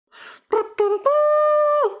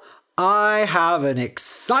have an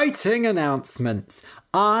exciting announcement.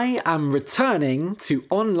 I am returning to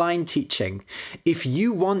online teaching. If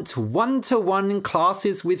you want one-to-one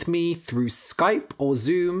classes with me through Skype or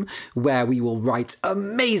Zoom, where we will write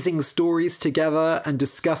amazing stories together and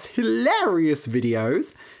discuss hilarious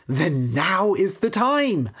videos, then now is the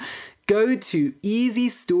time. Go to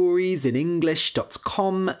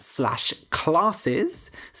easystoriesinenglish.com/classes,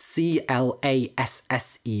 CLASSES,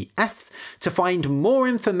 to find more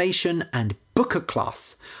information and book a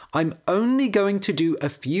class. I'm only going to do a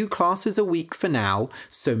few classes a week for now,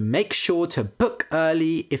 so make sure to book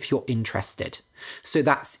early if you're interested. So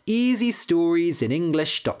that's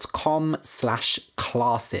easystoriesinenglish.com/classes,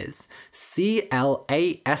 CLASSES.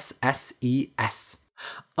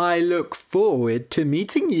 I look forward to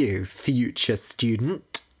meeting you, future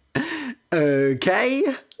student. Okay,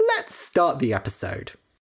 let's start the episode.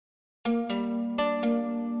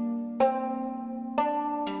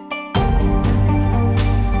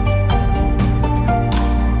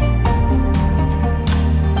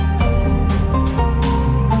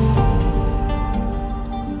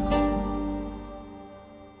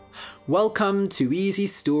 Welcome to Easy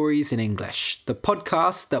Stories in English, the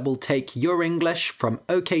podcast that will take your English from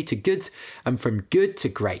okay to good and from good to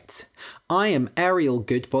great. I am Ariel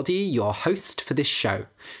Goodbody, your host for this show.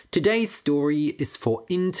 Today's story is for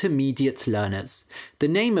intermediate learners. The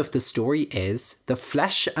name of the story is The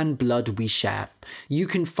Flesh and Blood We Share. You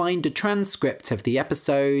can find a transcript of the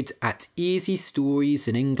episode at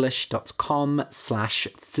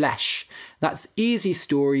easystoriesinenglish.com/flesh. That's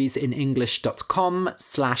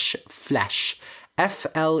easystoriesinenglish.com/flesh. FLESH.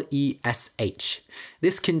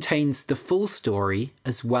 This contains the full story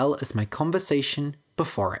as well as my conversation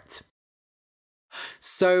before it.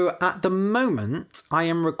 So at the moment, I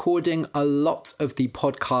am recording a lot of the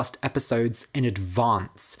podcast episodes in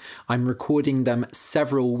advance. I'm recording them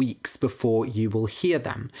several weeks before you will hear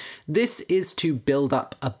them. This is to build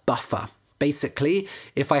up a buffer. Basically,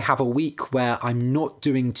 if I have a week where I'm not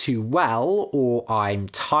doing too well, or I'm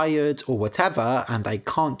tired or whatever, and I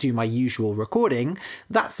can't do my usual recording,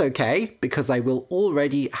 that's okay, because I will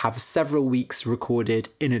already have several weeks recorded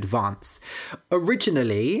in advance.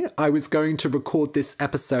 Originally, I was going to record this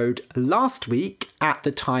episode last week at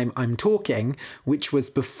the time I'm talking, which was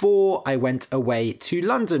before I went away to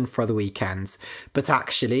London for the weekend. But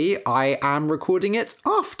actually, I am recording it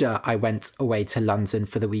after I went away to London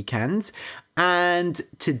for the weekend. And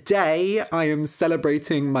today I am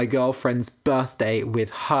celebrating my girlfriend's birthday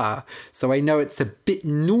with her. So I know it's a bit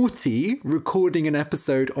naughty recording an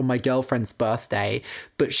episode on my girlfriend's birthday,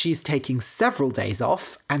 but she's taking several days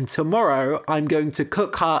off, and tomorrow I'm going to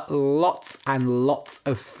cook her lots and lots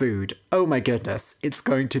of food. Oh my goodness, it's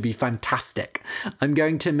going to be fantastic. I'm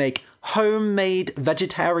going to make homemade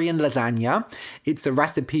vegetarian lasagna. It's a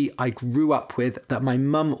recipe I grew up with that my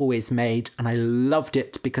mum always made, and I loved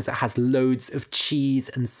it because it has loads of cheese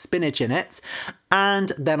and spinach in it.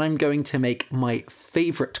 And then I'm going to make my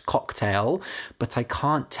favourite cocktail, but I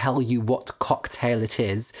can't tell you what cocktail it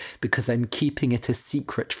is because I'm keeping it a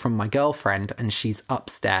secret from my girlfriend and she's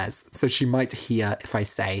upstairs, so she might hear if I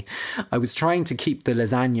say. I was trying to keep the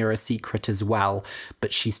lasagna a secret as well,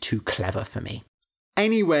 but she's too clever for me.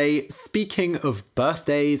 Anyway, speaking of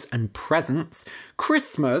birthdays and presents,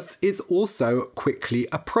 Christmas is also quickly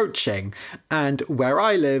approaching, and where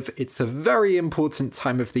I live, it's a very important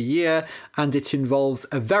time of the year, and it involves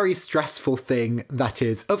a very stressful thing that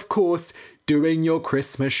is, of course, doing your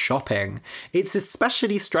Christmas shopping. It's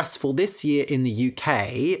especially stressful this year in the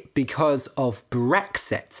UK because of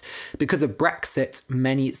Brexit. Because of Brexit,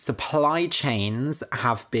 many supply chains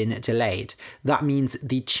have been delayed. That means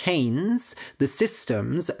the chains, the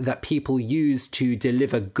systems that people use to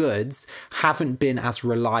deliver goods haven't been as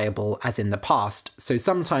reliable as in the past. So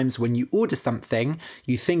sometimes when you order something,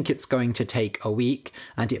 you think it's going to take a week,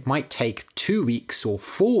 and it might take 2 weeks or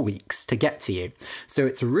 4 weeks to get to you. So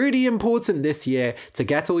it's really important this year to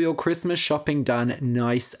get all your Christmas shopping done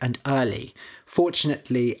nice and early.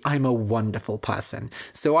 Fortunately, I'm a wonderful person,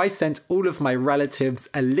 so I sent all of my relatives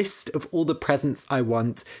a list of all the presents I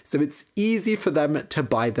want, so it's easy for them to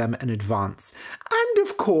buy them in advance. And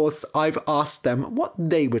of course, I've asked them what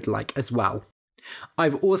they would like as well.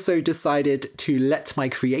 I've also decided to let my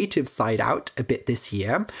creative side out a bit this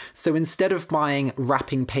year, so instead of buying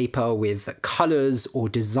wrapping paper with colours or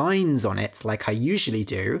designs on it like I usually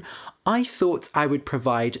do, I thought I would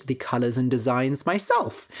provide the colours and designs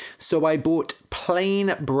myself. So I bought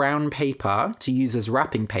plain brown paper to use as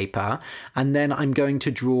wrapping paper, and then I'm going to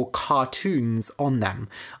draw cartoons on them.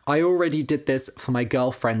 I already did this for my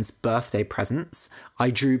girlfriend's birthday presents. I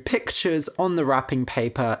drew pictures on the wrapping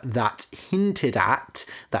paper that hinted at,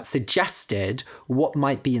 that suggested what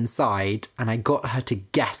might be inside, and I got her to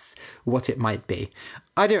guess what it might be.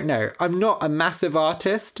 I don't know, I'm not a massive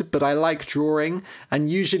artist, but I like drawing,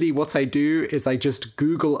 and usually what I do is I just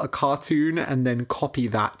Google a cartoon and then copy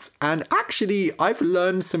that. And actually, I've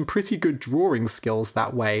learned some pretty good drawing skills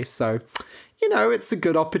that way, so you know, it's a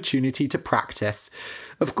good opportunity to practice.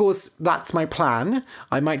 Of course, that's my plan.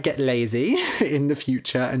 I might get lazy in the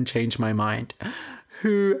future and change my mind.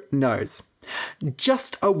 Who knows?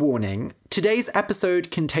 Just a warning, today's episode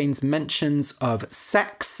contains mentions of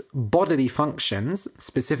sex, bodily functions,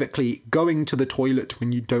 specifically going to the toilet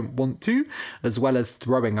when you don't want to, as well as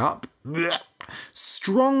throwing up,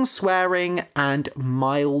 strong swearing, and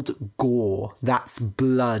mild gore. That's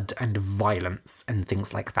blood and violence and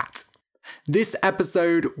things like that. This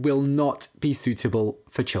episode will not be suitable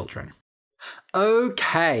for children.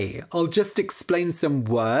 Okay, I'll just explain some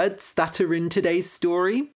words that are in today's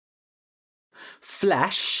story.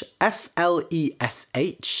 Flesh,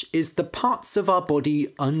 F-L-E-S-H, is the parts of our body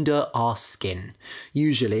under our skin.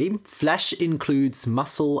 Usually, flesh includes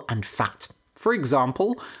muscle and fat. For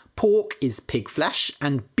example, pork is pig flesh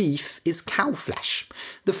and beef is cow flesh.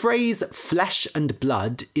 The phrase flesh and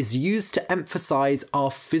blood is used to emphasize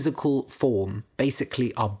our physical form,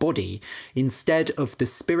 basically our body, instead of the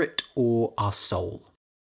spirit or our soul.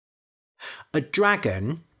 A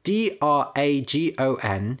dragon,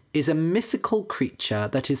 D-R-A-G-O-N, is a mythical creature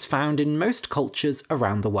that is found in most cultures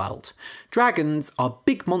around the world. Dragons are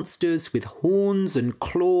big monsters with horns and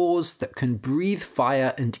claws that can breathe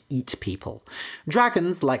fire and eat people.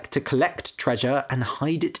 Dragons like to collect treasure and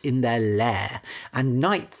hide it in their lair, and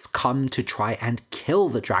knights come to try and kill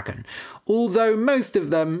the dragon, although most of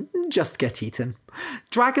them just get eaten.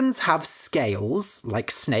 Dragons have scales, like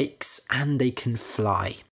snakes, and they can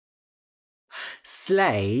fly.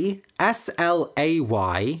 Slay,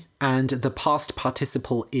 S-L-A-Y, and the past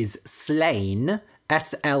participle is slain,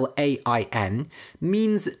 S-L-A-I-N,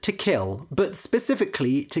 means to kill, but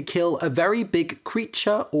specifically to kill a very big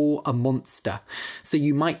creature or a monster. So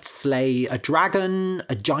you might slay a dragon,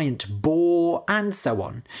 a giant boar, and so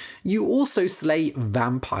on. You also slay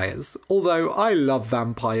vampires, although I love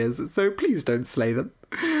vampires, so please don't slay them.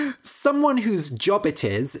 Someone whose job it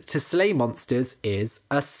is to slay monsters is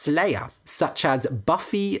a slayer, such as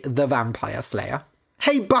Buffy the Vampire Slayer.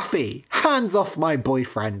 Hey Buffy, hands off my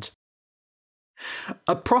boyfriend.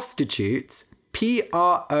 A prostitute,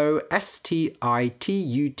 P-R-O-S-T-I-T-U-T-E,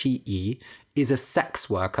 is a sex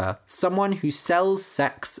worker, someone who sells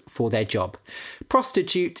sex for their job.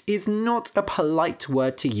 Prostitute is not a polite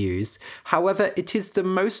word to use, however, it is the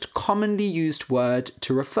most commonly used word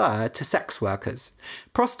to refer to sex workers.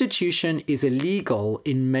 Prostitution is illegal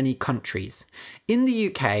in many countries. In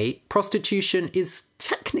the UK, prostitution is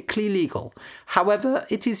technically legal. However,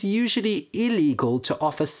 it is usually illegal to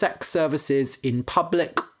offer sex services in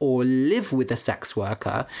public or live with a sex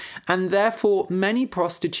worker, and therefore many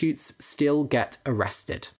prostitutes still get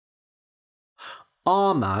arrested.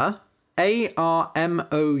 Armour, A-R-M-O-U-R,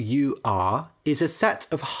 is a set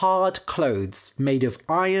of hard clothes made of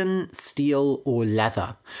iron, steel, or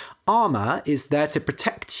leather. Armour is there to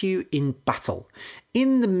protect you in battle.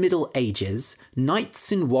 In the Middle Ages,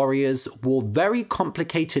 knights and warriors wore very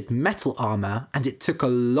complicated metal armour, and it took a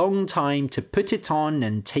long time to put it on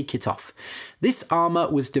and take it off. This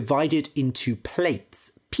armour was divided into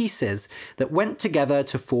plates, pieces that went together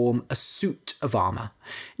to form a suit of armour.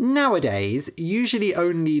 Nowadays, usually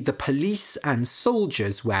only the police and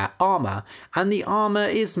soldiers wear armour, and the armour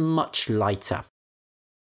is much lighter.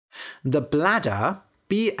 The bladder,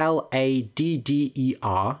 B-L-A-D-D-E-R,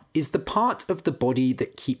 is the part of the body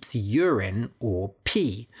that keeps urine or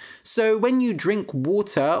pee. So when you drink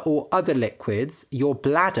water or other liquids, your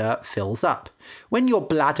bladder fills up. When your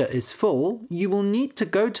bladder is full, you will need to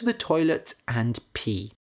go to the toilet and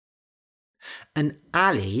pee. An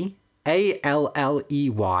alley,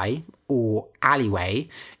 A-L-L-E-Y, or alleyway,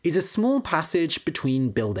 is a small passage between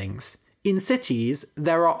buildings. In cities,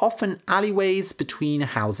 there are often alleyways between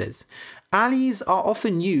houses. Alleys are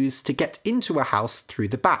often used to get into a house through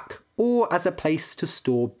the back, or as a place to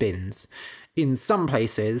store bins. In some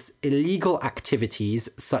places, illegal activities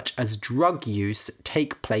such as drug use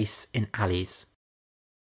take place in alleys.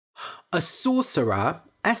 A sorcerer,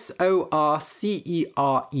 Sorcerer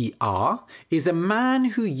is a man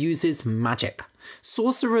who uses magic.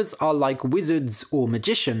 Sorcerers are like wizards or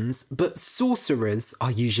magicians, but sorcerers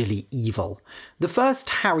are usually evil. The first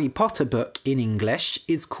Harry Potter book in English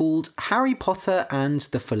is called Harry Potter and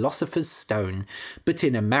the Philosopher's Stone, but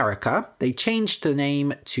in America they changed the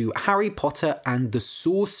name to Harry Potter and the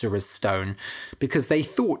Sorcerer's Stone because they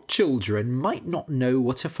thought children might not know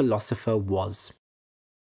what a philosopher was.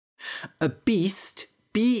 A beast,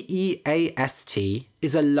 B-E-A-S-T,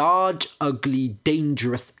 is a large, ugly,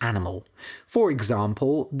 dangerous animal. For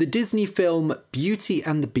example, the Disney film Beauty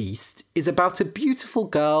and the Beast is about a beautiful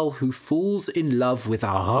girl who falls in love with a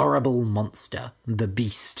horrible monster, the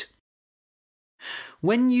Beast.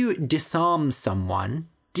 When you disarm someone,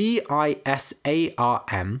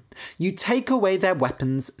 D-I-S-A-R-M, you take away their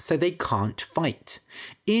weapons so they can't fight.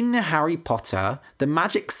 In Harry Potter, the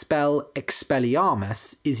magic spell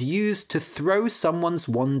Expelliarmus is used to throw someone's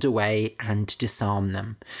wand away and disarm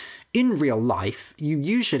them. In real life, you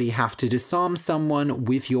usually have to disarm someone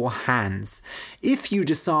with your hands. If you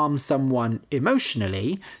disarm someone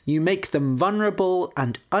emotionally, you make them vulnerable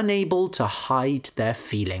and unable to hide their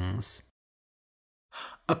feelings.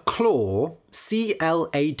 A claw,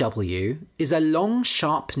 C-L-A-W, is a long,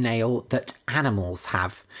 sharp nail that animals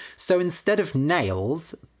have. So instead of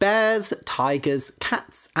nails, bears, tigers,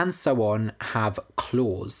 cats, and so on have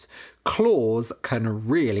claws. Claws can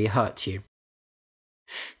really hurt you.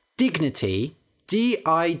 Dignity,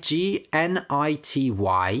 D-I-G-N-I-T-Y,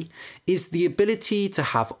 is the ability to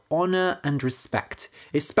have honour and respect,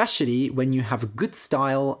 especially when you have good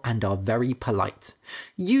style and are very polite.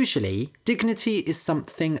 Usually, dignity is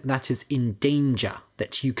something that is in danger,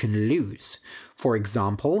 that you can lose. For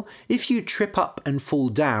example, if you trip up and fall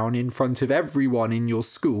down in front of everyone in your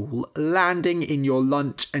school, landing in your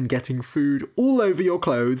lunch and getting food all over your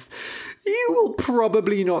clothes, you will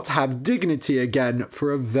probably not have dignity again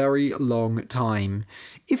for a very long time.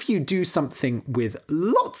 If you do something with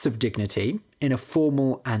lots of dignity, in a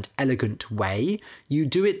formal and elegant way, you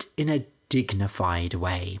do it in a dignified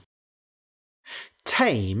way.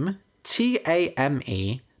 Tame,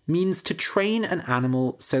 T-A-M-E, means to train an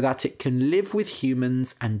animal so that it can live with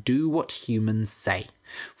humans and do what humans say.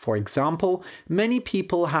 For example, many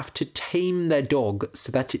people have to tame their dog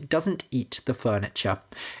so that it doesn't eat the furniture.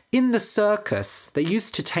 In the circus, they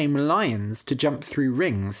used to tame lions to jump through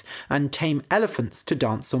rings and tame elephants to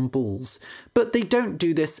dance on balls, but they don't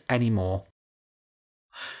do this anymore.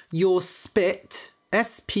 Your spit,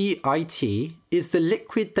 S-P-I-T, is the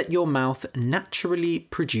liquid that your mouth naturally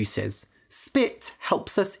produces. Spit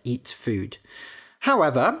helps us eat food.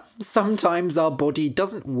 However, sometimes our body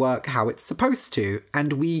doesn't work how it's supposed to,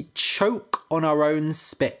 and we choke on our own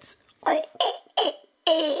spit.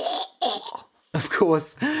 Of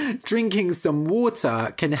course, drinking some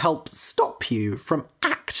water can help stop you from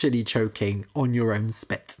actually choking on your own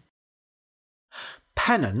spit.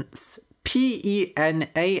 Penance, P-E-N-A-N-C-E,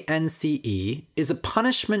 is a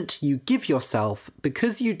punishment you give yourself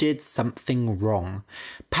because you did something wrong.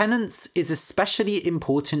 Penance is especially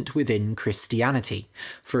important within Christianity.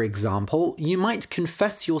 For example, you might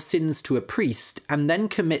confess your sins to a priest and then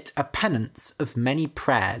commit a penance of many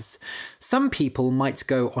prayers. Some people might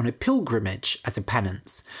go on a pilgrimage as a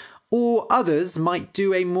penance, or others might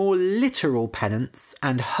do a more literal penance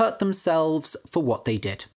and hurt themselves for what they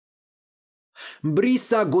did.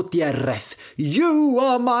 Brisa Gutierrez, you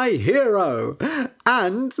are my hero!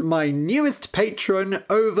 And my newest patron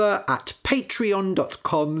over at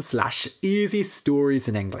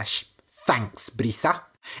patreon.com/easystoriesinenglish. Thanks, Brisa.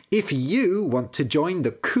 If you want to join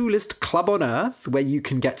the coolest club on earth, where you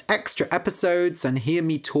can get extra episodes and hear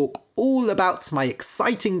me talk all about my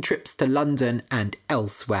exciting trips to London and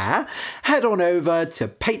elsewhere, head on over to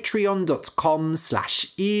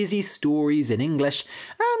patreon.com/easystoriesinenglish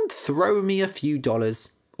and throw me a few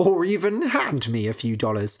dollars, or even hand me a few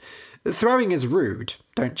dollars. Throwing is rude,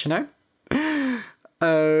 don't you know?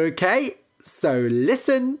 Okay, so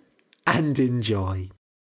listen and enjoy.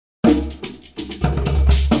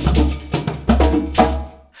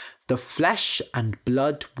 The flesh and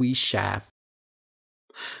blood we share.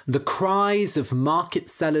 The cries of market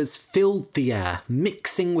sellers filled the air,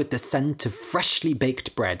 mixing with the scent of freshly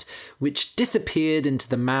baked bread, which disappeared into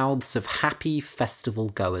the mouths of happy festival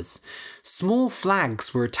goers. Small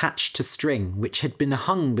flags were attached to string, which had been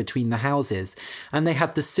hung between the houses, and they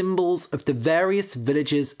had the symbols of the various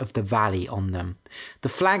villages of the valley on them. The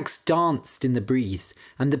flags danced in the breeze,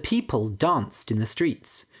 and the people danced in the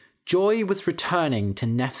streets. Joy was returning to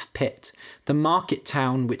Neff Pit, the market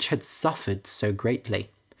town which had suffered so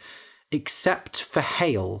greatly. Except for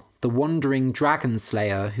Hale, the wandering dragon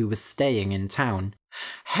slayer who was staying in town.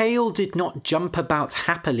 Hale did not jump about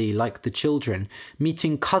happily like the children,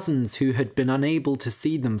 meeting cousins who had been unable to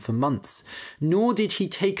see them for months, nor did he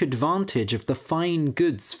take advantage of the fine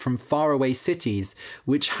goods from faraway cities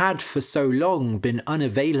which had for so long been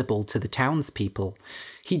unavailable to the townspeople.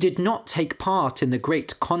 He did not take part in the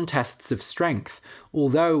great contests of strength,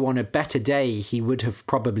 although on a better day he would have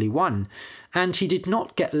probably won, and he did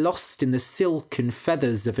not get lost in the silk and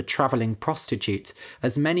feathers of a travelling prostitute,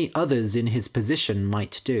 as many others in his position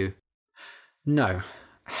might do. No,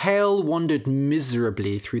 Hale wandered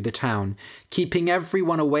miserably through the town, keeping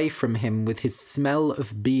everyone away from him with his smell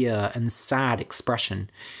of beer and sad expression.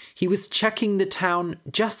 He was checking the town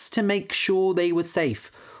just to make sure they were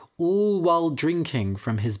safe, all while drinking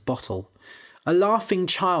from his bottle. A laughing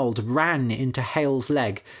child ran into Hale's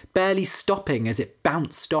leg, barely stopping as it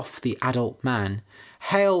bounced off the adult man.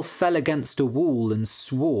 Hale fell against a wall and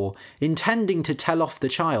swore, intending to tell off the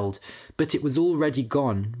child, but it was already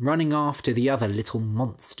gone, running after the other little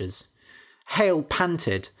monsters. Hale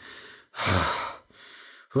panted,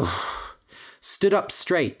 stood up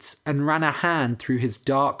straight and ran a hand through his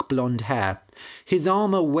dark blonde hair. His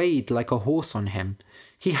armour weighed like a horse on him.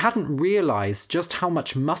 He hadn't realised just how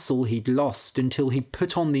much muscle he'd lost until he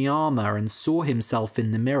put on the armour and saw himself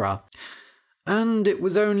in the mirror. And it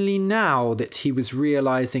was only now that he was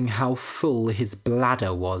realising how full his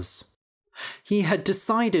bladder was. He had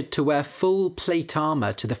decided to wear full plate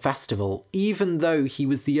armour to the festival, even though he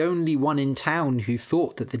was the only one in town who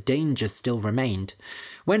thought that the danger still remained.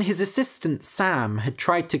 When his assistant Sam had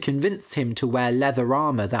tried to convince him to wear leather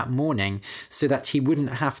armour that morning so that he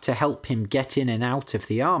wouldn't have to help him get in and out of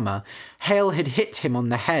the armour, Hale had hit him on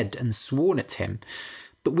the head and sworn at him.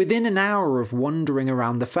 But within an hour of wandering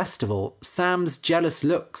around the festival, Sam's jealous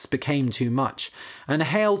looks became too much, and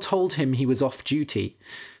Hale told him he was off duty.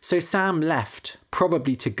 So Sam left,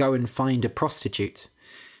 probably to go and find a prostitute.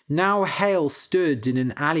 Now Hale stood in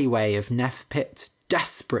an alleyway of Neff Pit,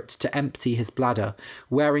 desperate to empty his bladder,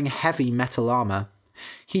 wearing heavy metal armour.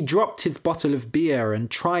 He dropped his bottle of beer and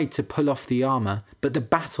tried to pull off the armour, but the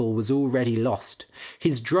battle was already lost.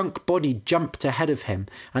 His drunk body jumped ahead of him,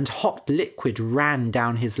 and hot liquid ran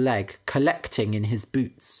down his leg, collecting in his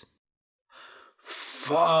boots.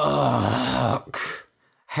 "Fuck!"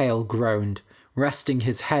 Hale groaned, resting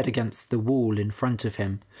his head against the wall in front of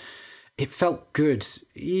him. It felt good,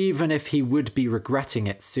 even if he would be regretting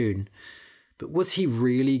it soon. But was he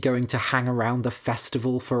really going to hang around the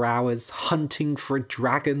festival for hours, hunting for a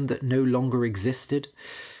dragon that no longer existed?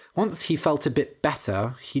 Once he felt a bit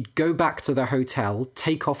better, he'd go back to the hotel,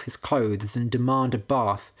 take off his clothes and demand a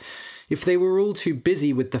bath. If they were all too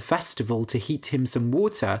busy with the festival to heat him some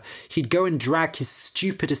water, he'd go and drag his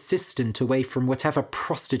stupid assistant away from whatever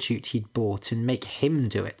prostitute he'd bought and make him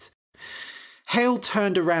do it. Hale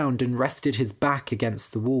turned around and rested his back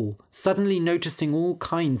against the wall, suddenly noticing all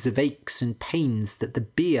kinds of aches and pains that the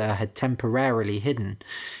beer had temporarily hidden.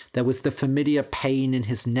 There was the familiar pain in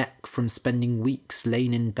his neck from spending weeks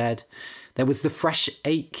lain in bed. There was the fresh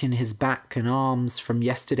ache in his back and arms from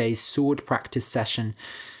yesterday's sword practice session.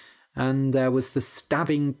 And there was the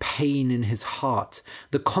stabbing pain in his heart,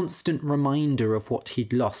 the constant reminder of what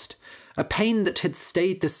he'd lost. A pain that had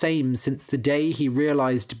stayed the same since the day he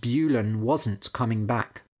realised Bulan wasn't coming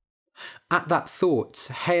back. At that thought,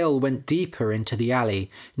 Hale went deeper into the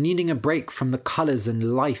alley, needing a break from the colours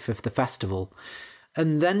and life of the festival.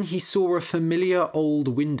 And then he saw a familiar old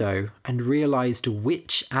window and realised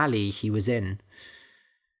which alley he was in.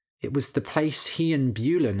 It was the place he and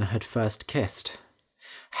Bulan had first kissed.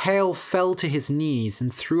 Hale fell to his knees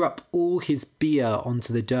and threw up all his beer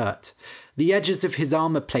onto the dirt. The edges of his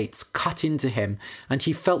armour plates cut into him, and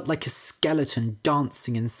he felt like a skeleton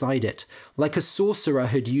dancing inside it, like a sorcerer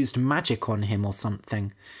had used magic on him or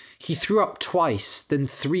something. He threw up twice, then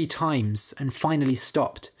 3 times, and finally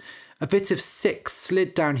stopped. A bit of sick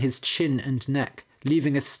slid down his chin and neck,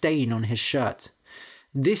 leaving a stain on his shirt.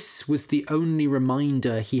 This was the only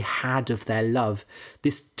reminder he had of their love,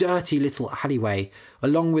 this dirty little alleyway,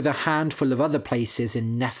 along with a handful of other places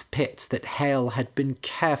in Neff Pit that Hale had been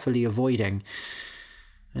carefully avoiding.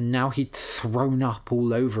 And now he'd thrown up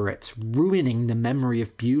all over it, ruining the memory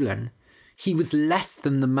of Bulan. He was less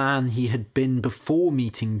than the man he had been before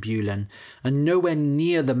meeting Bulan, and nowhere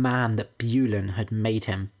near the man that Bulan had made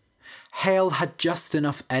him. Hale had just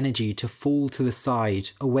enough energy to fall to the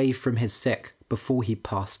side, away from his sick, before he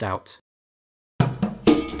passed out.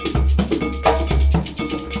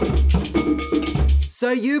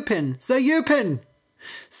 "Sir Yupin! Sir Yupin!"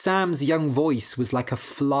 Sam's young voice was like a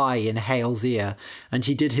fly in Hale's ear, and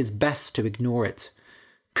he did his best to ignore it.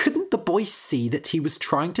 Couldn't the boy see that he was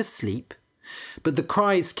trying to sleep? But the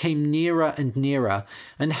cries came nearer and nearer,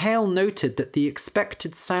 and Hale noted that the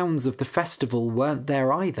expected sounds of the festival weren't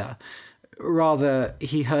there either. Rather,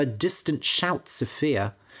 he heard distant shouts of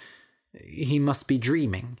fear. He must be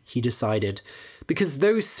dreaming, he decided, because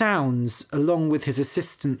those sounds, along with his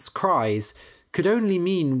assistant's cries, could only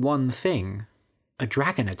mean one thing: a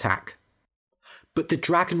dragon attack. But the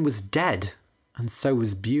dragon was dead, and so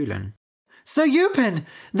was Bulan. "Sir Yupin!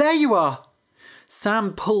 There you are!"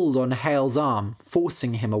 Sam pulled on Hale's arm,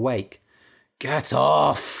 forcing him awake. "Get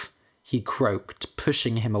off!" he croaked,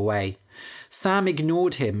 pushing him away. Sam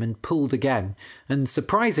ignored him and pulled again, and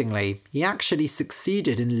surprisingly, he actually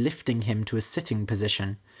succeeded in lifting him to a sitting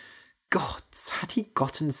position. Gods, had he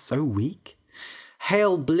gotten so weak?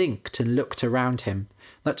 Hale blinked and looked around him.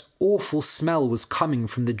 That awful smell was coming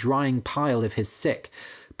from the drying pile of his sick,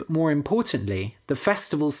 but more importantly, the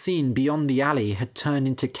festival scene beyond the alley had turned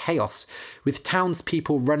into chaos, with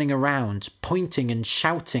townspeople running around, pointing and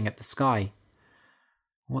shouting at the sky.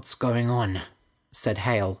 "What's going on?" said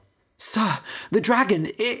Hale. "Sir, the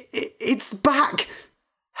dragon, it's back!"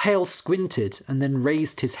 Hale squinted and then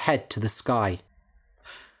raised his head to the sky.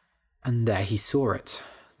 And there he saw it.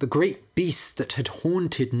 The great beast that had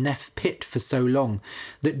haunted Neff Pit for so long,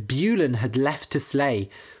 that Bulan had left to slay,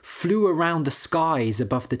 flew around the skies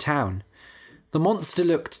above the town. The monster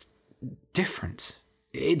looked different.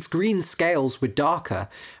 Its green scales were darker,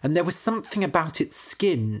 and there was something about its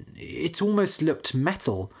skin. It almost looked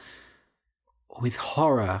metal. With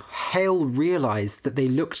horror, Hale realised that they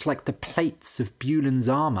looked like the plates of Bulan's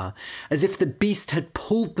armour, as if the beast had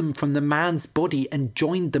pulled them from the man's body and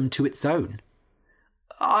joined them to its own.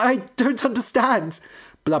 "I don't understand,"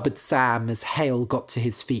 blubbered Sam as Hale got to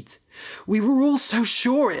his feet. "We were all so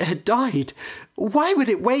sure it had died. Why would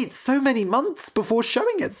it wait so many months before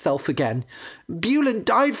showing itself again? Bulan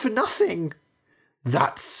died for nothing."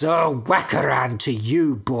 "That's Sir Wekaran to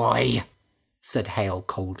you, boy," said Hale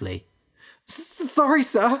coldly. "Sorry,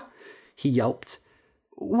 sir," he yelped.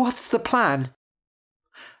 "What's the plan?"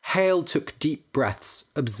 Hale took deep breaths,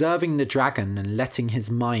 observing the dragon and letting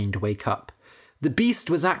his mind wake up. The beast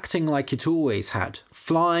was acting like it always had,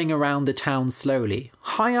 flying around the town slowly,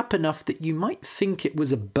 high up enough that you might think it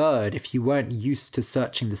was a bird if you weren't used to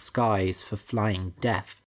searching the skies for flying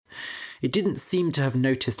death. It didn't seem to have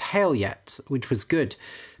noticed Hale yet, which was good,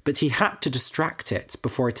 but he had to distract it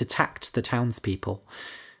before it attacked the townspeople.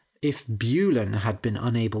 If Bulan had been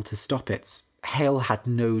unable to stop it, Hale had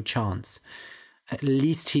no chance. At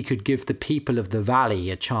least he could give the people of the valley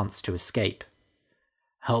a chance to escape.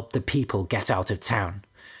 "Help the people get out of town.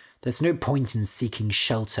 There's no point in seeking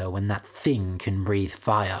shelter when that thing can breathe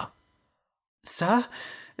fire." "Sir,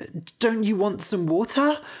 don't you want some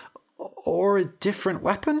water? Or a different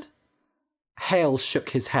weapon?" Hale shook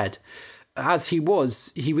his head. As he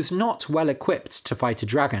was not well equipped to fight a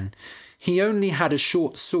dragon. He only had a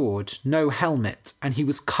short sword, no helmet, and he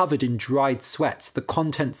was covered in dried sweat, the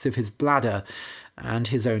contents of his bladder, and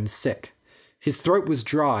his own sick. His throat was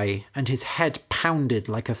dry, and his head pounded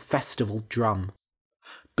like a festival drum.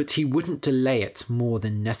 But he wouldn't delay it more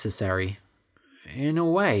than necessary. In a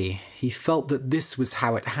way, he felt that this was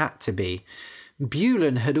how it had to be.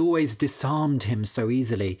 Bulan had always disarmed him so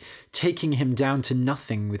easily, taking him down to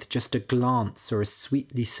nothing with just a glance or a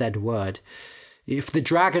sweetly said word. If the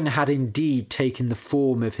dragon had indeed taken the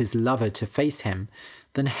form of his lover to face him,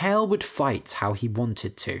 then Hale would fight how he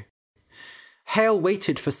wanted to. Hale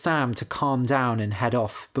waited for Sam to calm down and head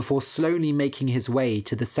off before slowly making his way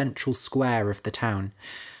to the central square of the town.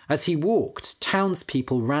 As he walked,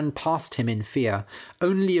 townspeople ran past him in fear,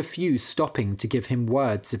 only a few stopping to give him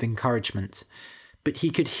words of encouragement. But he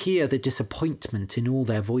could hear the disappointment in all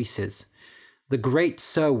their voices. The great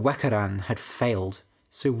Sir Wekaran had failed,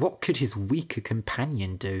 so what could his weaker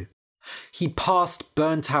companion do? He passed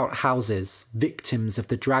burnt-out houses, victims of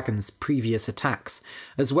the dragon's previous attacks,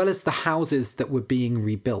 as well as the houses that were being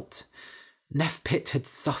rebuilt. Neff Pit had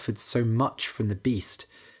suffered so much from the beast,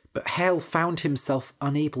 but Hale found himself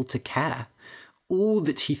unable to care. All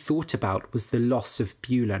that he thought about was the loss of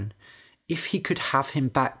Bulan. If he could have him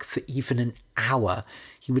back for even an hour,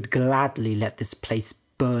 he would gladly let this place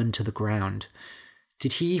burn to the ground.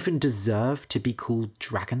 Did he even deserve to be called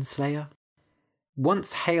Dragon Slayer?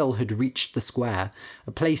 Once Hale had reached the square,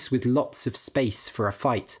 a place with lots of space for a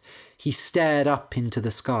fight, he stared up into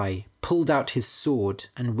the sky, pulled out his sword,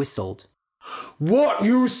 and whistled. "What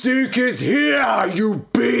you seek is here, you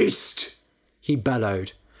beast!" he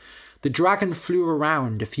bellowed. The dragon flew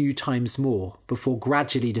around a few times more, before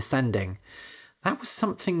gradually descending. That was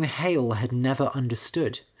something Hale had never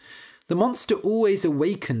understood. The monster always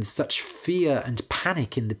awakened such fear and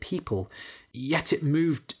panic in the people, yet it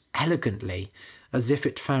moved elegantly, as if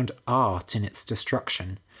it found art in its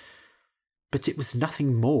destruction. But it was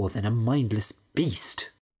nothing more than a mindless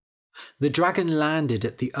beast. The dragon landed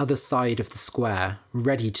at the other side of the square,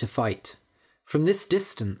 ready to fight. From this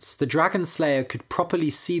distance, the dragon slayer could properly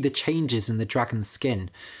see the changes in the dragon's skin.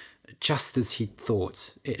 Just as he'd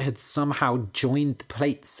thought, it had somehow joined the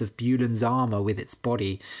plates of Bulan's armour with its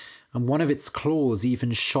body, and one of its claws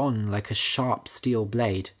even shone like a sharp steel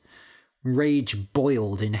blade. Rage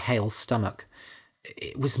boiled in Hale's stomach.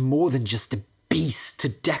 It was more than just a beast to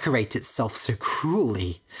decorate itself so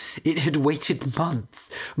cruelly. It had waited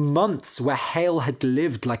months where Hale had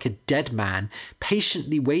lived like a dead man,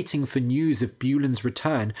 patiently waiting for news of Bulan's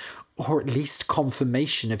return, or at least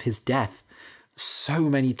confirmation of his death. So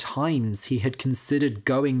many times he had considered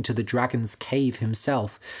going to the dragon's cave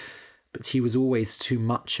himself, but he was always too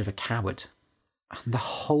much of a coward. And the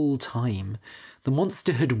whole time, the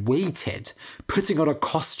monster had waited, putting on a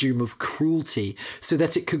costume of cruelty so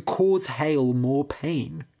that it could cause Hale more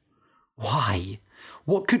pain. Why?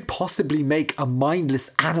 What could possibly make a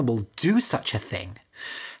mindless animal do such a thing?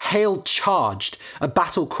 Hale charged, a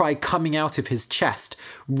battle cry coming out of his chest,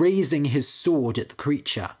 raising his sword at the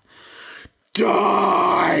creature.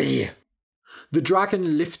 Die! The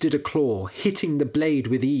dragon lifted a claw, hitting the blade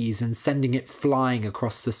with ease and sending it flying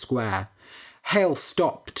across the square. Hale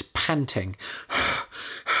stopped, panting,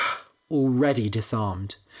 already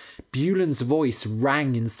disarmed. Bulan's voice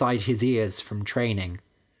rang inside his ears from training.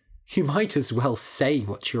 You might as well say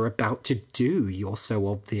what you're about to do, you're so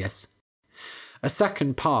obvious. A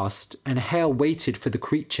second passed, and Hale waited for the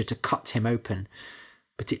creature to cut him open,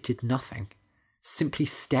 but it did nothing, simply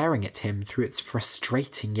staring at him through its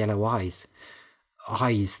frustrating yellow eyes.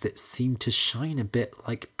 Eyes that seemed to shine a bit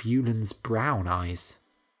like Bulan's brown eyes.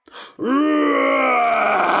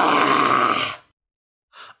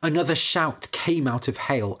 Another shout came out of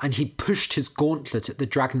Hale, and he pushed his gauntlet at the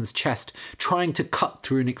dragon's chest, trying to cut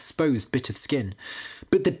through an exposed bit of skin.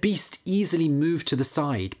 But the beast easily moved to the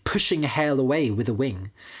side, pushing Hale away with a wing.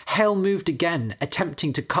 Hale moved again,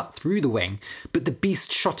 attempting to cut through the wing, but the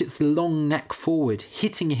beast shot its long neck forward,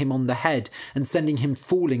 hitting him on the head and sending him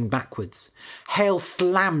falling backwards. Hale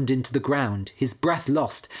slammed into the ground, his breath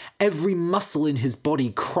lost, every muscle in his body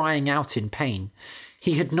crying out in pain.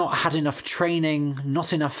 He had not had enough training,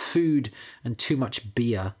 not enough food, and too much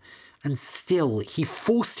beer. And still, he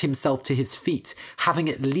forced himself to his feet, having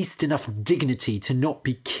at least enough dignity to not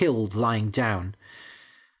be killed lying down.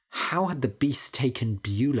 How had the beast taken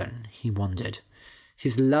Bulan, he wondered.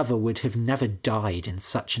 His lover would have never died in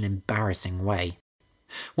such an embarrassing way.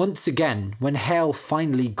 Once again, when Hale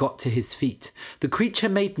finally got to his feet, the creature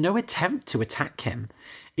made no attempt to attack him.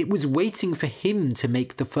 It was waiting for him to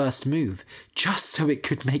make the first move, just so it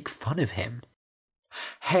could make fun of him.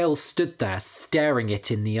 Hale stood there, staring it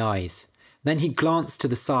in the eyes. Then he glanced to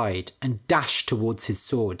the side and dashed towards his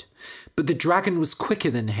sword. But the dragon was quicker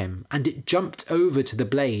than him, and it jumped over to the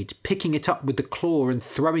blade, picking it up with the claw and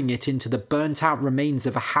throwing it into the burnt-out remains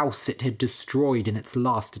of a house it had destroyed in its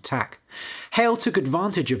last attack. Hale took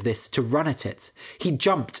advantage of this to run at it. He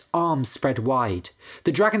jumped, arms spread wide.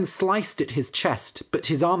 The dragon sliced at his chest, but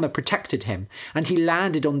his armour protected him, and he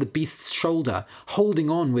landed on the beast's shoulder, holding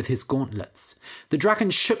on with his gauntlets. The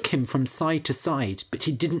dragon shook him from side to side, but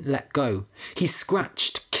he didn't let go. He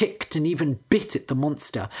scratched, kicked, and even bit at the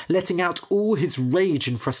monster, letting out all his rage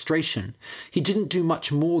and frustration. He didn't do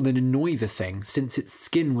much more than annoy the thing, since its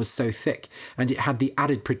skin was so thick, and it had the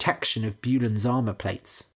added protection of Bulan's armour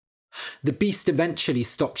plates. The beast eventually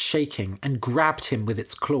stopped shaking and grabbed him with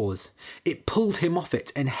its claws. It pulled him off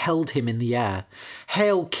it and held him in the air.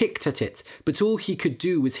 Hale kicked at it, but all he could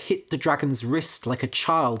do was hit the dragon's wrist like a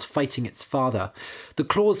child fighting its father. The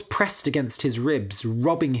claws pressed against his ribs,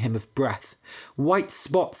 robbing him of breath. White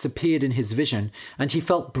spots appeared in his vision, and he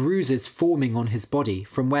felt bruises forming on his body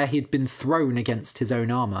from where he had been thrown against his own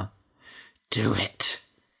armour. Do it,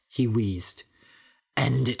 he wheezed.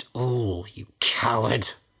 End it all, you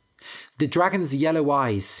coward. The dragon's yellow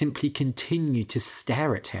eyes simply continued to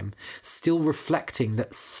stare at him, still reflecting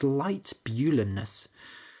that slight Bulanness.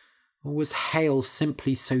 Or was Hale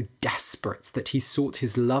simply so desperate that he sought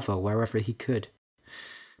his lover wherever he could?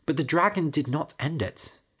 But the dragon did not end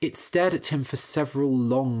it. It stared at him for several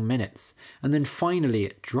long minutes, and then finally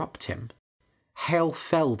it dropped him. Hale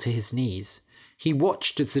fell to his knees. He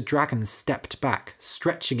watched as the dragon stepped back,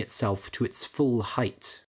 stretching itself to its full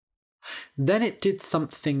height. Then it did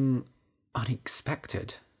something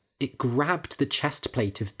unexpected. It grabbed the chest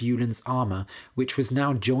plate of Bulan's armour, which was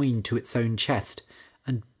now joined to its own chest,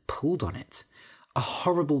 and pulled on it. A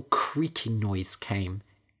horrible creaking noise came.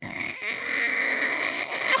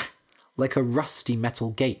 like a rusty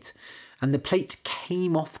metal gate, and the plate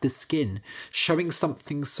came off the skin, showing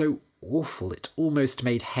something so awful it almost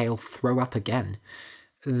made Hale throw up again.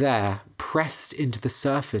 There, pressed into the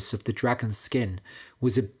surface of the dragon's skin,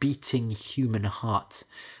 was a beating human heart,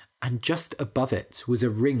 and just above it was a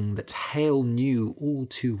ring that Hale knew all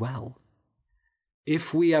too well.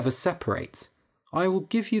 "If we ever separate, I will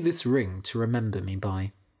give you this ring to remember me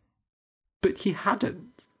by." But he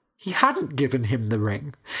hadn't. He hadn't given him the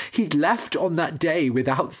ring. He'd left on that day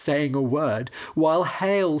without saying a word, while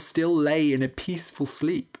Hale still lay in a peaceful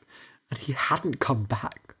sleep, and he hadn't come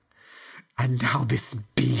back. And now this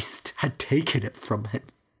beast had taken it from him.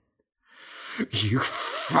 "You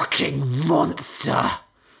fucking monster!"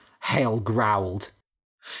 Hale growled.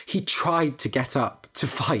 He tried to get up, to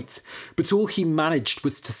fight, but all he managed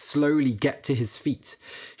was to slowly get to his feet.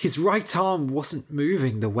 His right arm wasn't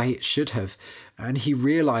moving the way it should have, and he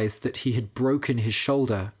realised that he had broken his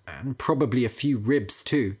shoulder, and probably a few ribs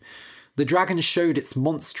too. The dragon showed its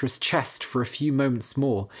monstrous chest for a few moments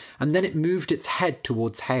more, and then it moved its head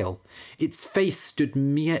towards Hale. Its face stood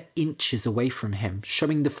mere inches away from him,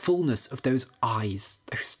 showing the fullness of those eyes,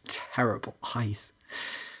 those terrible eyes.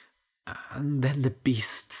 And then the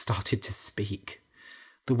beast started to speak.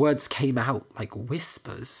 The words came out like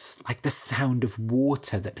whispers, like the sound of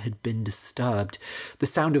water that had been disturbed, the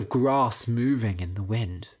sound of grass moving in the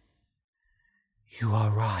wind. "You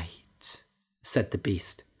are right," said the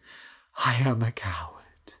beast. "I am a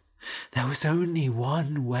coward. There was only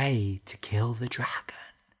one way to kill the dragon,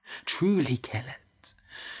 truly kill it,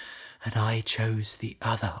 and I chose the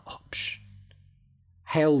other option."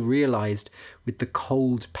 Hale realised, with the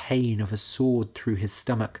cold pain of a sword through his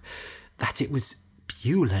stomach, that it was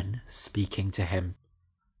Bulan speaking to him.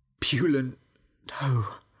 "Bulan,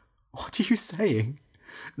 no. What are you saying?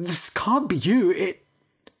 This can't be you.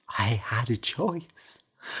 I had a choice.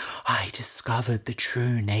 I discovered the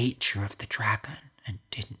true nature of the dragon and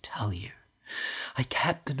didn't tell you. I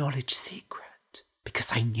kept the knowledge secret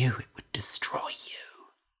because I knew it would destroy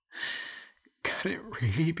you." "Can it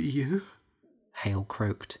really be you?" Hale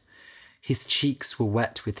croaked. His cheeks were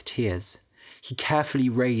wet with tears. He carefully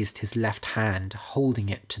raised his left hand, holding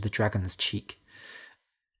it to the dragon's cheek.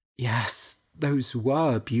 Yes, those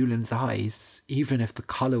were Bulan's eyes, even if the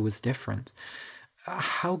colour was different.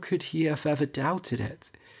 How could he have ever doubted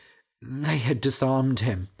it? They had disarmed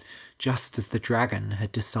him, just as the dragon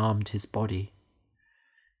had disarmed his body.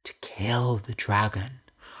 To kill the dragon,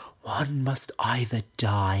 one must either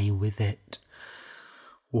die with it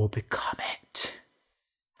or become it.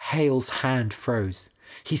 Hale's hand froze.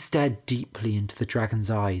 He stared deeply into the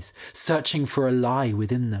dragon's eyes, searching for a lie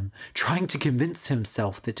within them, trying to convince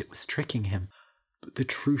himself that it was tricking him. But the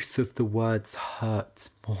truth of the words hurt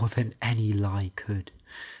more than any lie could.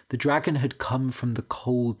 The dragon had come from the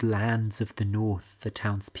cold lands of the north, the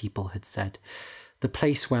townspeople had said, the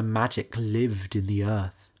place where magic lived in the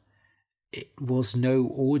earth. It was no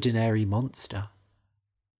ordinary monster.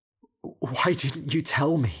 "Why didn't you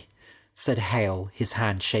tell me?" said Hale, his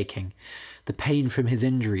hand shaking. The pain from his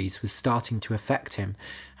injuries was starting to affect him,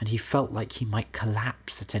 and he felt like he might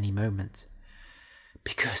collapse at any moment.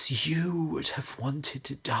 "Because you would have wanted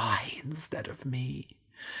to die instead of me.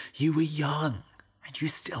 You were young, and you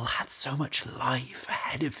still had so much life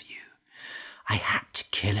ahead of you. I had to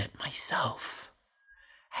kill it myself."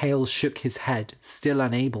 Hale shook his head, still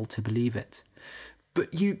unable to believe it.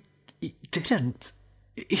 "But you didn't.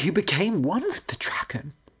 You became one with the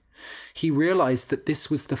dragon." He realised that this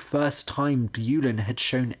was the first time Bulan had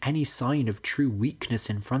shown any sign of true weakness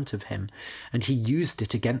in front of him, and he used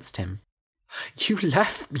it against him. "You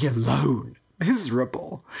left me alone,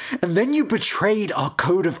 miserable, and then you betrayed our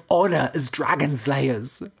code of honour as dragon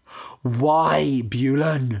slayers. Why,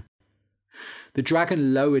 Bulan?" The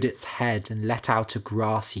dragon lowered its head and let out a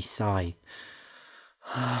grassy sigh.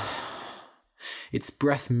 Its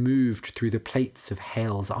breath moved through the plates of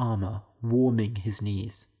Hale's armour, warming his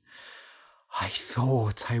knees. "I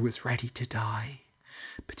thought I was ready to die,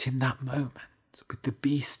 but in that moment, with the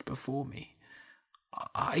beast before me,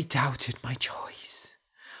 I doubted my choice.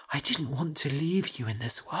 I didn't want to leave you in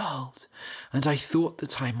this world, and I thought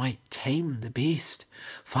that I might tame the beast,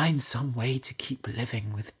 find some way to keep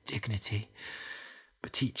living with dignity.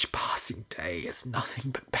 But each passing day is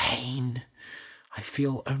nothing but pain. I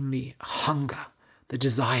feel only hunger, the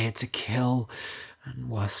desire to kill, and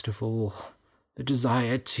worst of all, the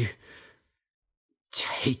desire to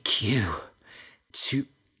take you, to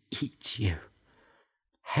eat you."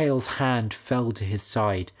 Hale's hand fell to his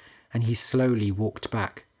side, and he slowly walked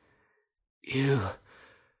back. "You..."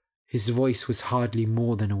 His voice was hardly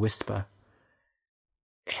more than a whisper.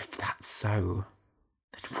 "If that's so,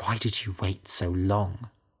 then And why did you wait so long?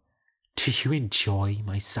 Do you enjoy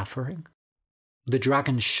my suffering? The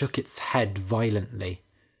dragon shook its head violently.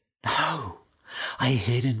 No, I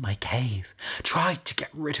hid in my cave, tried to get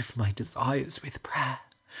rid of my desires with prayer.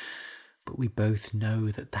 But we both know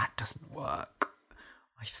that that doesn't work.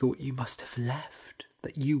 I thought you must have left,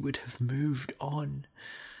 that you would have moved on.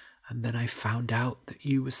 And then I found out that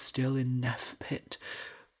you were still in Neff Pit.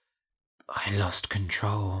 I lost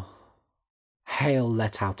control. Hale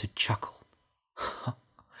let out a chuckle.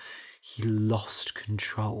 He lost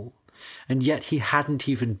control, and yet he hadn't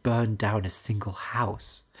even burned down a single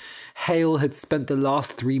house. Hale had spent the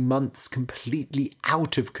last 3 months completely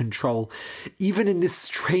out of control. Even in this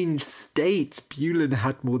strange state, Bulan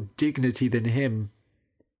had more dignity than him.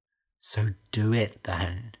 So do it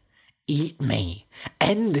then. Eat me.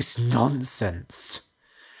 End this nonsense.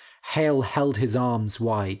 Hale held his arms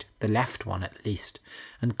wide, the left one at least,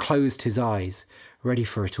 and closed his eyes, ready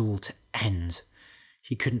for it all to end.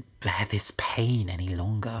 He couldn't bear this pain any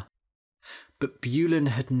longer. But Bulan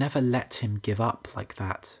had never let him give up like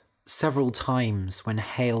that. Several times when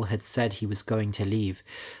Hale had said he was going to leave,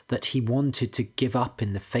 that he wanted to give up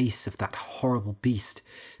in the face of that horrible beast,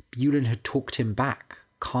 Bulan had talked him back,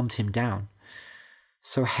 calmed him down.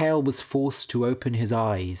 So Hale was forced to open his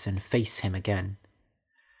eyes and face him again.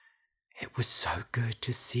 It was so good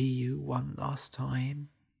to see you one last time,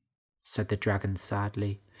 said the dragon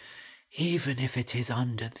sadly. Even if it is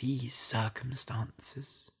under these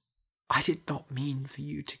circumstances. I did not mean for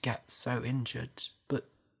you to get so injured, but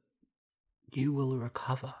you will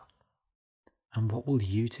recover. And what will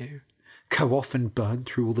you do? Go off and burn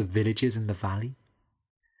through all the villages in the valley?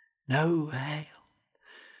 No, Hale.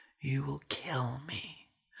 You will kill me.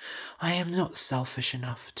 I am not selfish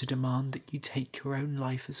enough to demand that you take your own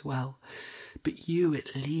life as well, but you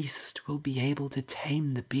at least will be able to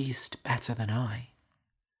tame the beast better than I.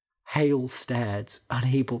 Hale stared,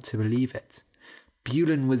 unable to believe it.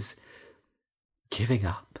 Bulan was giving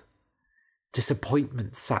up.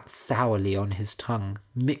 Disappointment sat sourly on his tongue,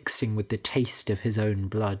 mixing with the taste of his own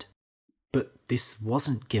blood. But this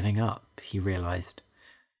wasn't giving up, he realised.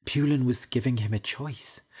 Bulan was giving him a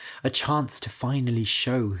choice, a chance to finally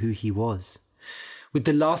show who he was. With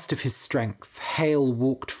the last of his strength, Hale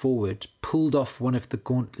walked forward, pulled off one of the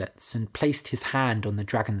gauntlets and placed his hand on the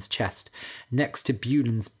dragon's chest, next to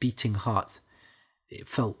Bulan's beating heart. It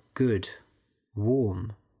felt good,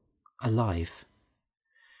 warm, alive.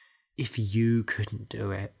 If you couldn't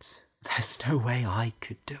do it, there's no way I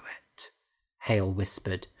could do it, Hale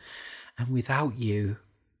whispered. And without you,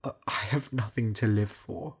 I have nothing to live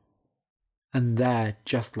for. And there,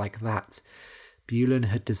 just like that, Bulan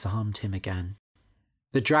had disarmed him again.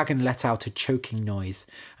 The dragon let out a choking noise,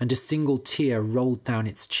 and a single tear rolled down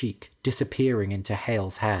its cheek, disappearing into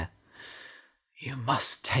Hale's hair. You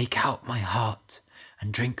must take out my heart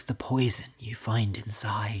and drink the poison you find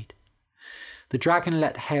inside. The dragon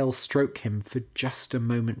let Hale stroke him for just a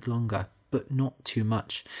moment longer, but not too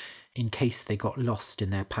much, in case they got lost in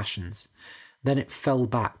their passions. Then it fell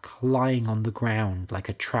back, lying on the ground like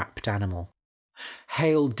a trapped animal.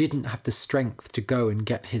 Hale didn't have the strength to go and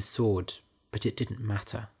get his sword, but it didn't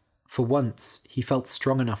matter. For once, he felt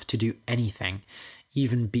strong enough to do anything,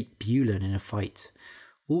 even beat Bulan in a fight.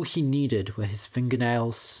 All he needed were his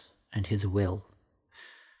fingernails and his will.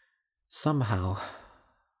 Somehow,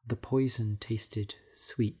 the poison tasted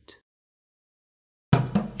sweet.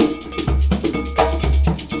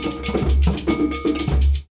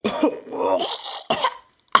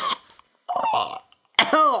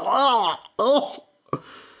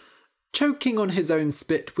 Choking on his own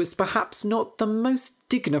spit was perhaps not the most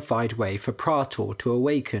dignified way for Praetor to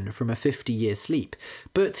awaken from a 50-year sleep,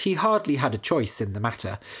 but he hardly had a choice in the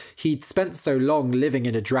matter. He'd spent so long living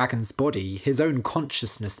in a dragon's body, his own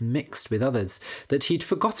consciousness mixed with others, that he'd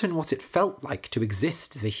forgotten what it felt like to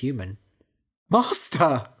exist as a human.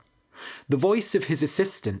 Master! The voice of his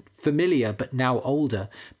assistant, familiar but now older,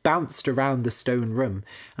 bounced around the stone room,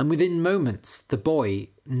 and within moments the boy,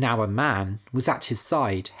 now a man, was at his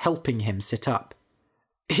side, helping him sit up.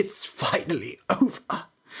 It's finally over,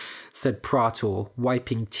 said Praetor,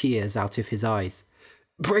 wiping tears out of his eyes.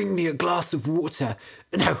 Bring me a glass of water,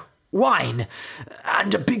 no, wine,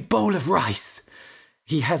 and a big bowl of rice.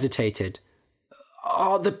 He hesitated.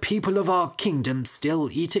 Are the people of our kingdom still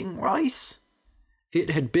eating rice?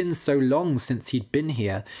 It had been so long since he'd been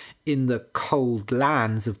here, in the cold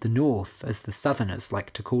lands of the north, as the southerners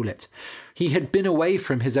like to call it. He had been away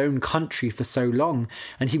from his own country for so long,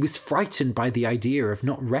 and he was frightened by the idea of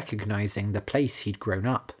not recognising the place he'd grown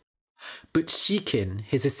up. But Shikin,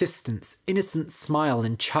 his assistant's innocent smile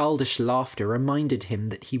and childish laughter reminded him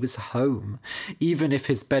that he was home, even if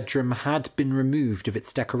his bedroom had been removed of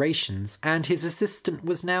its decorations, and his assistant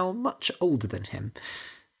was now much older than him.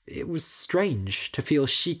 It was strange to feel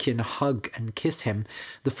Shikin hug and kiss him,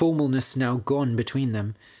 the formalness now gone between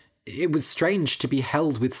them. It was strange to be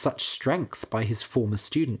held with such strength by his former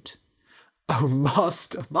student. "Oh,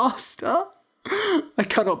 Master, Master! I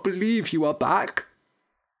cannot believe you are back!"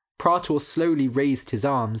 Prator slowly raised his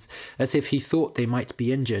arms, as if he thought they might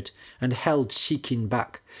be injured, and held Shikin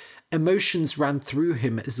back. Emotions ran through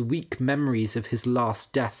him as weak memories of his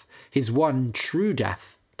last death, his one true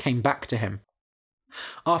death, came back to him.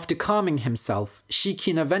 After calming himself,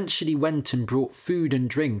 Shikin eventually went and brought food and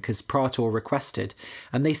drink as Prator requested,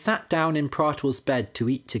 and they sat down in Prator's bed to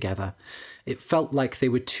eat together. It felt like they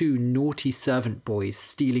were two naughty servant boys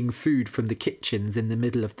stealing food from the kitchens in the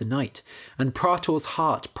middle of the night, and Prator's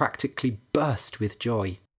heart practically burst with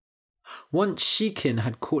joy. Once Shikin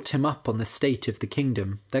had caught him up on the state of the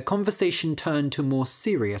kingdom, their conversation turned to more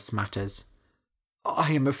serious matters.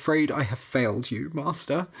 "I am afraid I have failed you,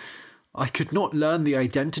 Master. I could not learn the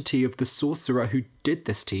identity of the sorcerer who did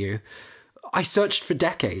this to you. I searched for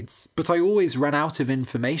decades, but I always ran out of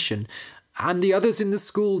information, and the others in the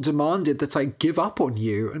school demanded that I give up on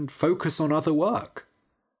you and focus on other work."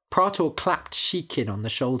 Prator clapped Shikin on the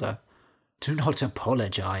shoulder. "Do not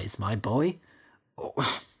apologize, my boy.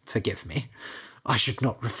 Oh, forgive me. I should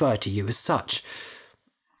not refer to you as such.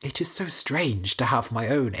 It is so strange to have my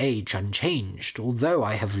own age unchanged, although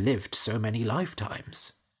I have lived so many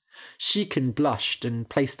lifetimes." Shikin blushed and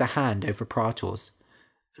placed a hand over Prator's.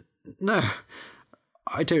 "No,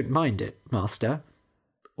 I don't mind it, Master.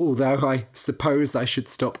 Although I suppose I should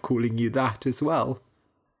stop calling you that as well."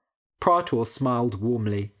 Prator smiled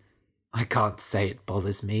warmly. "I can't say it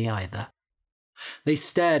bothers me either." They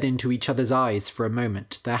stared into each other's eyes for a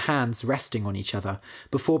moment, their hands resting on each other,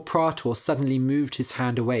 before Prator suddenly moved his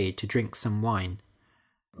hand away to drink some wine.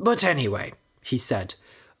 "But anyway," he said,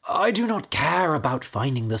 "I do not care about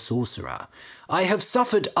finding the sorcerer. I have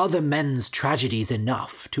suffered other men's tragedies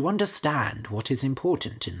enough to understand what is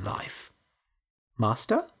important in life."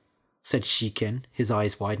 "Master?" said Shikin, his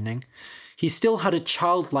eyes widening. He still had a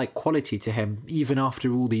childlike quality to him, even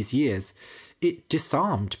after all these years. It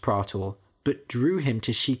disarmed Prator, but drew him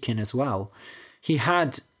to Shikin as well. He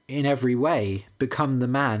had, in every way, become the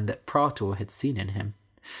man that Prator had seen in him.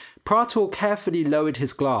 Prator carefully lowered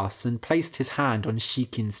his glass and placed his hand on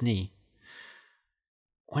Shikin's knee.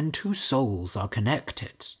 "When two souls are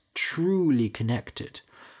connected, truly connected,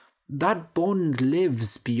 that bond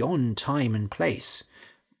lives beyond time and place,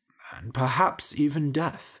 and perhaps even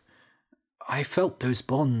death. I felt those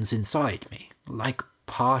bonds inside me, like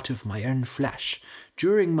part of my own flesh,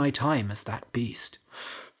 during my time as that beast.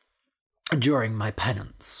 During my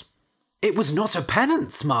penance." "It was not a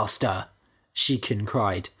penance, Master!" Shikin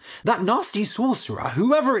cried. "That nasty sorcerer,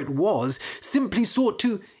 whoever it was, simply sought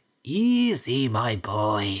to—" "Easy, my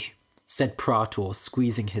boy," said Prator,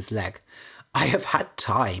 squeezing his leg. "I have had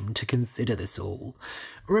time to consider this all.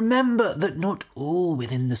 Remember that not all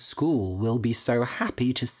within the school will be so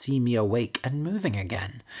happy to see me awake and moving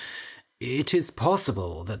again. It is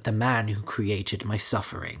possible that the man who created my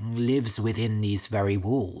suffering lives within these very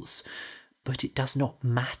walls, but it does not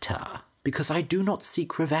matter, because I do not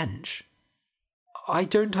seek revenge." "I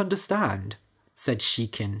don't understand," said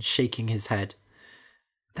Shikin, shaking his head.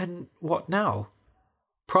 "Then what now?"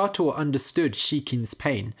 Prator understood Shikin's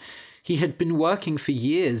pain. He had been working for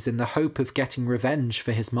years in the hope of getting revenge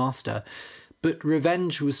for his master, but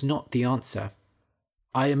revenge was not the answer.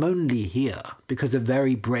 "I am only here because a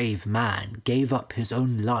very brave man gave up his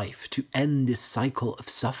own life to end this cycle of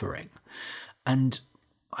suffering, and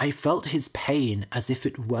I felt his pain as if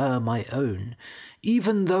it were my own,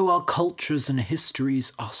 even though our cultures and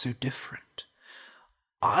histories are so different.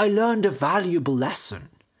 I learned a valuable lesson.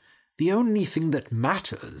 The only thing that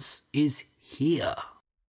matters is here."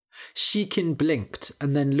 Shikin blinked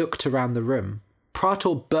and then looked around the room.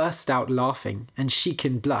 Prator burst out laughing, and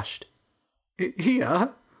Shikin blushed.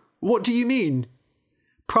 "Here? What do you mean?"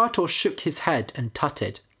 Prator shook his head and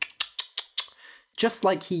tutted, just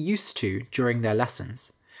like he used to during their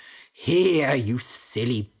lessons. "Here, you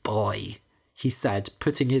silly boy," he said,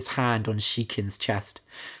 putting his hand on Shikin's chest.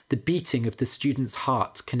 The beating of the student's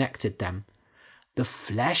heart connected them. "The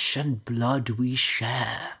flesh and blood we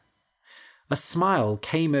share." A smile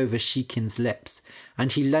came over Shikin's lips,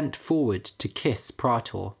 and he leant forward to kiss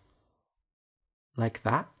Prator. "Like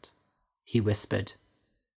that?" he whispered.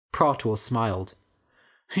 Prator smiled.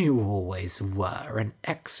 "You always were an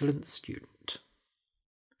excellent student."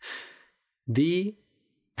 The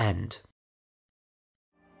end.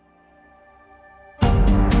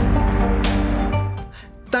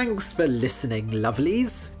 Thanks for listening,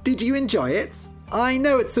 lovelies. Did you enjoy it? I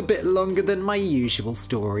know it's a bit longer than my usual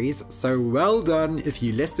stories, so well done if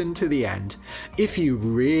you listened to the end. If you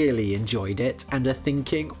really enjoyed it and are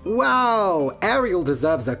thinking, wow, Ariel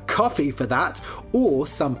deserves a coffee for that, or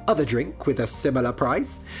some other drink with a similar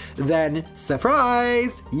price, then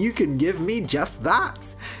surprise, you can give me just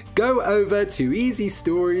that. Go over to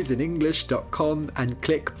easystoriesinenglish.com and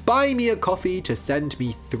click Buy Me a Coffee to send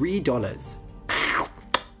me $3.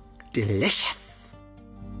 Delicious.